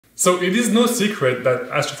So it is no secret that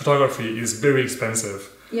astrophotography is very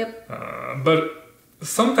expensive. Yep. But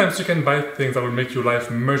sometimes you can buy things that will make your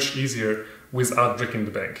life much easier without breaking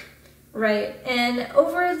the bank. Right, and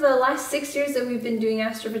over the last 6 years that we've been doing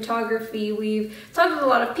astrophotography, we've talked with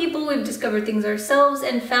a lot of people, we've discovered things ourselves,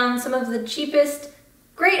 and found some of the cheapest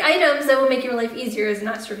great items that will make your life easier as an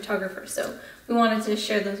astrophotographer. So we wanted to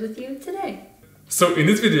share those with you today. So in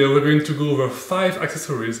this video, we're going to go over 5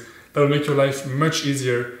 accessories that will make your life much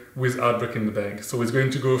easier without breaking the bank. So it's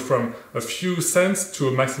going to go from a few cents to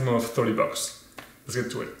a maximum of $30. Let's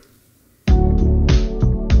get to it.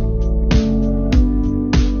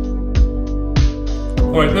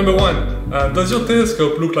 Alright, number 1. Does your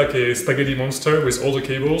telescope look like a spaghetti monster with all the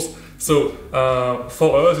cables? So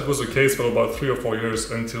for us it was the case for about 3 or 4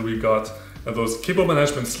 years until we got those cable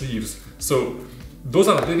management sleeves. So those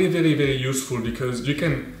are very useful because you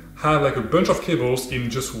can have like a bunch of cables in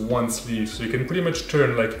just one sleeve. So you can pretty much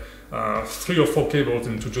turn like 3 or 4 cables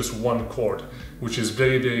into just one cord, which is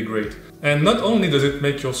very great. And not only does it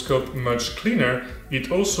make your scope much cleaner,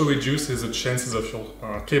 it also reduces the chances of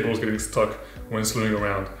your cables getting stuck when slowing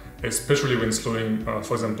around, especially when slowing,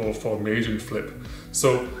 for example, for meridian flip.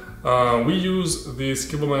 So we use these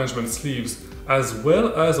cable management sleeves as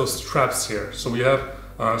well as those straps here. So we have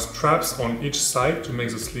straps on each side to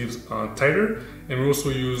make the sleeves tighter, and we also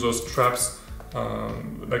use those straps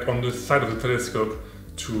like on the side of the telescope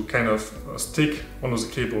to kind of stick on those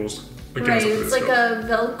cables against the telescope. It's like a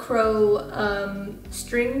Velcro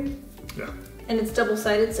string. Yeah. And it's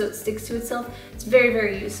double-sided, so it sticks to itself. It's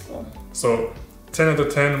very useful. So 10 out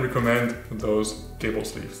of 10 recommend those cable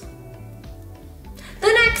sleeves.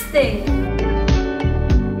 The next thing.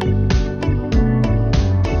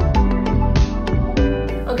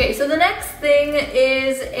 Okay, so the next thing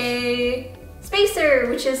is a spacer,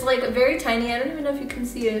 which is like very tiny. I don't even know if you can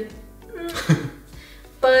see it.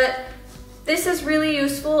 But this is really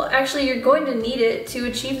useful. Actually, you're going to need it to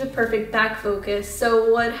achieve the perfect back focus.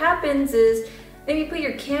 So what happens is maybe you put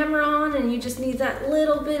your camera on and you just need that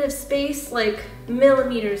little bit of space, like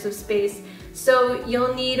millimeters of space. So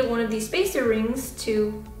you'll need one of these spacer rings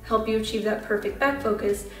to help you achieve that perfect back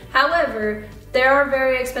focus. However, there are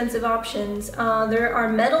very expensive options. There are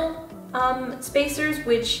metal spacers,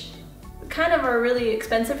 which kind of are really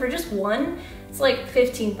expensive. For just one, it's like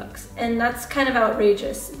 15 bucks, and that's kind of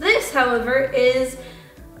outrageous. This, however, is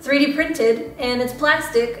 3D printed and it's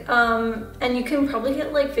plastic, and you can probably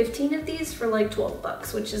get like 15 of these for like 12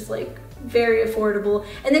 bucks, which is like very affordable.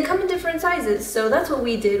 And they come in different sizes, so that's what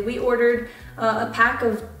we did. We ordered a pack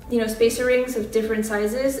of, you know, spacer rings of different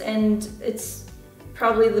sizes, and it's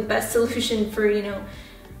probably the best solution for, you know,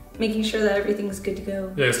 making sure that everything's good to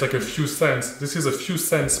go. Yeah, it's like a few cents. This is a few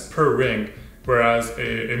cents per ring, whereas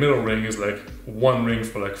a metal ring is like one ring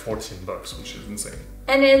for like 14 bucks, which is insane.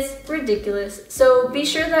 And it's ridiculous. So be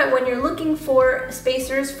sure that when you're looking for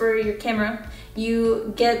spacers for your camera,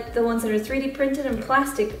 you get the ones that are 3D printed and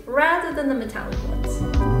plastic rather than the metallic ones.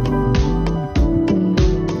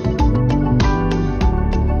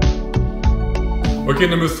 Okay,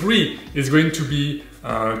 number 3 is going to be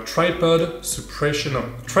tripod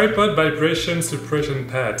vibration suppression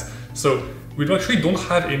pads. So we actually don't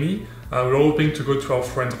have any. We're hoping to go to our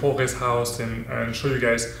friend Jorge's house and show you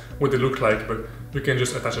guys what they look like, but you can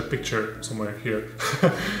just attach a picture somewhere here.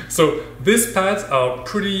 So these pads are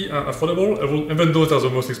pretty affordable, even though they're the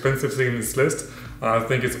most expensive thing in this list. I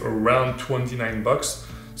think it's around 29 bucks.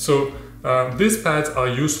 So these pads are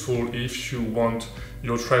useful if you want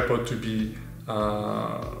your tripod to be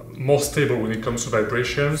more stable when it comes to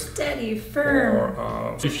vibrations. Steady, firm.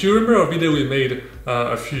 Or, if you remember a video we made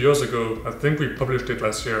a few years ago, I think we published it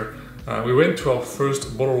last year, we went to our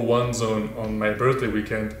first Bottle 1 zone on my birthday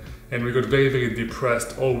weekend, and we got very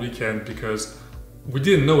depressed all weekend because we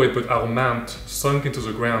didn't know it, but our mount sunk into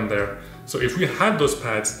the ground there. So if we had those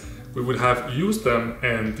pads, we would have used them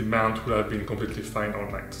and the mount would have been completely fine all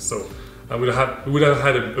night. So we would have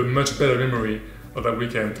had a much better memory of that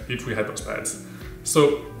weekend if we had those pads.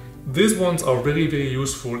 So these ones are very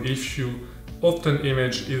useful if you often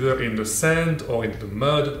image either in the sand or in the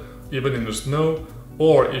mud, even in the snow,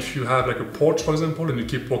 or if you have like a porch, for example, and you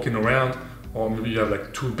keep walking around, or maybe you have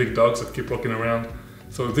like 2 big dogs that keep walking around.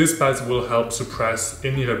 So these pads will help suppress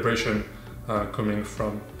any vibration coming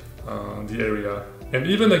from the area. And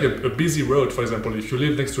even like a busy road, for example, if you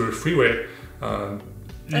live next to a freeway, you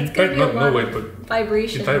might not know it, but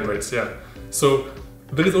vibration. It vibrates, yeah. So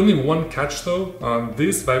there is only one catch though.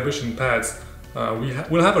 These vibration pads,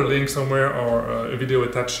 we'll have a link somewhere or a video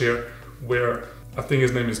attached here where I think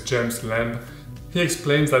his name is James Lamb. He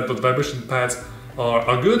explains that those vibration pads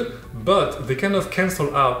are good, but they kind of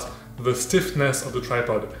cancel out the stiffness of the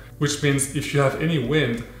tripod, which means if you have any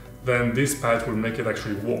wind, then this pad will make it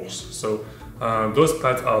actually worse. So those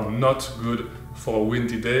pads are not good for a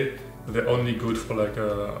windy day. They're only good for like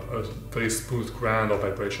a very smooth ground or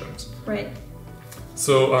vibrations. Right.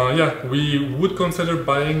 So yeah, we would consider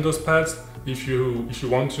buying those pads if you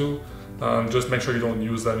want to. Just make sure you don't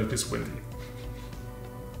use them if it's windy.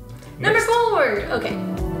 Number 4. Okay.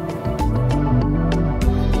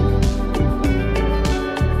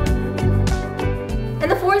 And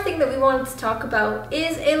the fourth thing that we wanted to talk about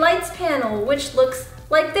is a lights panel, which looks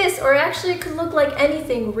like this, or actually it could look like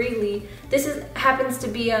anything really. This happens to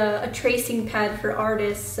be a tracing pad for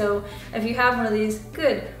artists, so if you have one of these,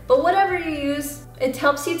 good. But whatever you use, it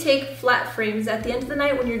helps you take flat frames at the end of the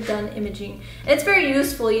night when you're done imaging. And it's very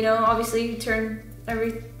useful, you know, obviously you turn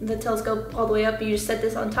the telescope all the way up, you just set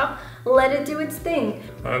this on top, let it do its thing.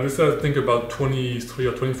 This is I think about 23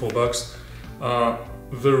 or 24 bucks.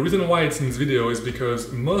 The reason why it's in this video is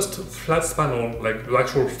because most flat panel, like the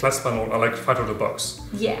actual flat panel, are like 500 bucks.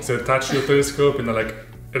 Yeah. They attach to your telescope and they're like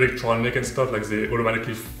electronic and stuff, like they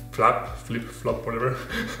automatically flip, flop, whatever,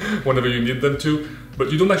 whenever you need them to.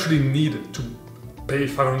 But you don't actually need to pay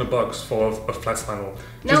 500 bucks for a flat panel.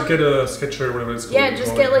 Nope. Just get a sketcher, whatever it's called. Yeah,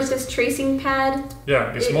 just get like this tracing pad.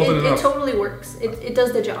 Yeah, it's more than enough. It totally works. It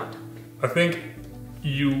does the job. I think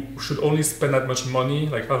you should only spend that much money,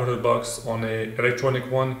 like 500 bucks, on a electronic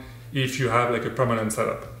one if you have like a permanent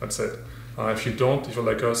setup. That's it. If you don't, if you're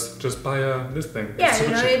like us, just buy this thing. Yeah, you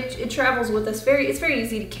know, it travels with us. It's very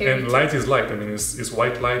easy to carry. And light is light. I mean, it's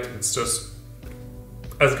white light. It's just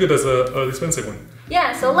as good as a expensive one.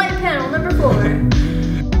 Yeah. So light panel number 4.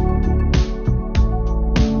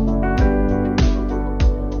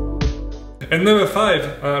 And number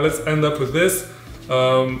 5, let's end up with this.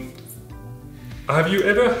 Have you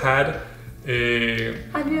ever had a...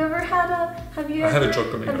 Have you ever had a... Have you I ever... had a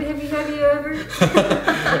joke coming up. Have you ever...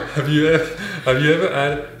 Have you ever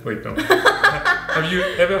had... Wait, no. Have you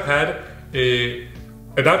ever had a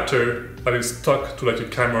adapter that is stuck to like a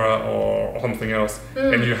camera or something else,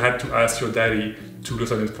 and you had to ask your daddy to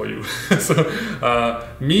loosen it for you? So,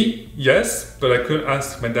 me, yes, but I couldn't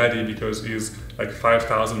ask my daddy because he's like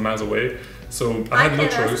 5,000 miles away. So I had no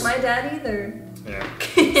choice. I can't ask my dad either. Yeah.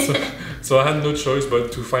 So I had no choice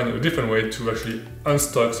but to find a different way to actually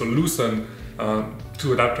unstuck, so loosen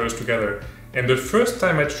two adapters together. And the first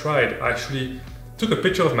time I tried, I actually took a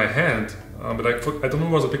picture of my hand, but I don't know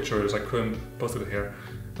where the picture is. I couldn't post it here.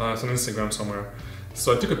 It's on Instagram somewhere.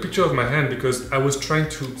 So I took a picture of my hand because I was trying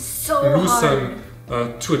to loosen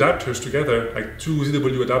two adapters together, like two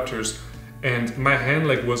ZW adapters, and my hand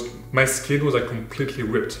my skin was like completely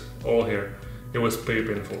ripped all here. It was very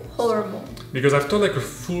painful. Horrible. Because after like a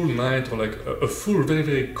full night or like a full very,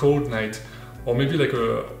 very cold night, or maybe like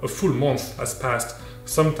a full month has passed,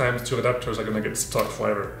 sometimes your adapters are gonna get stuck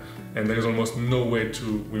forever and there is almost no way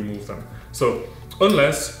to remove them. So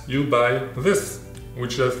unless you buy this,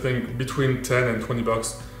 which I think between 10 and 20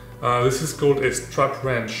 bucks, this is called a strap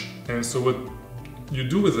wrench. And so what you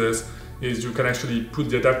do with this is you can actually put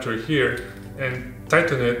the adapter here and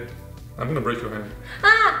tighten it. I'm gonna break your hand.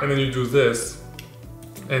 And then you do this,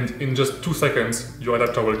 and in just 2 seconds, your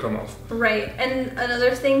adapter will come off. Right, and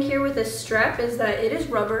another thing here with this strap is that it is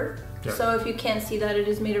rubber. Yeah. So if you can't see that, it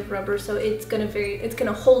is made of rubber, so it's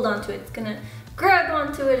gonna hold onto it. It's gonna grab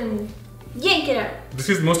onto it and yank it out. This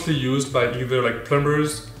is mostly used by either like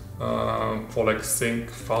plumbers for like sink,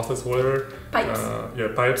 faucets, whatever. Pipes. Yeah,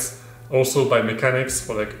 pipes. Also by mechanics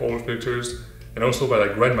for like oil filters, and also by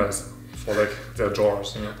like grandmas for like their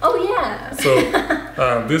jars, you know. Oh yeah.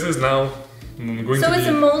 So this is now going to be... So it's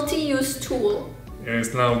a multi-use tool. And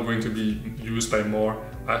it's now going to be used by more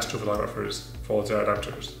astrophotographers for their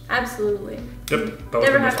adapters. Absolutely. Yep.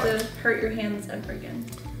 Never have to hurt your hands ever again.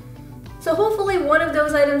 So hopefully one of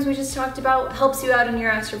those items we just talked about helps you out in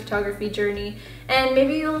your astrophotography journey, and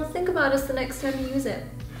maybe you'll think about us the next time you use it.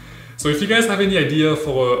 So if you guys have any idea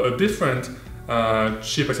for a different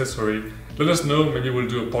cheap accessory, let us know. Maybe we'll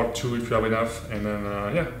do a part 2 if you have enough. And then,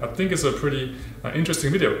 yeah, I think it's a pretty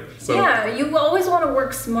interesting video. So yeah, you always want to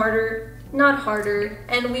work smarter, not harder.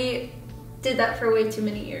 And we did that for way too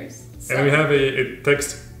many years. So. And we have a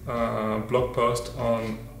text blog post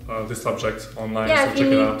on this subject online, yeah, so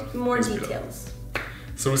check it out. More details.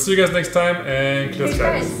 So we'll see you guys next time, and clear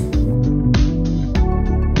skies.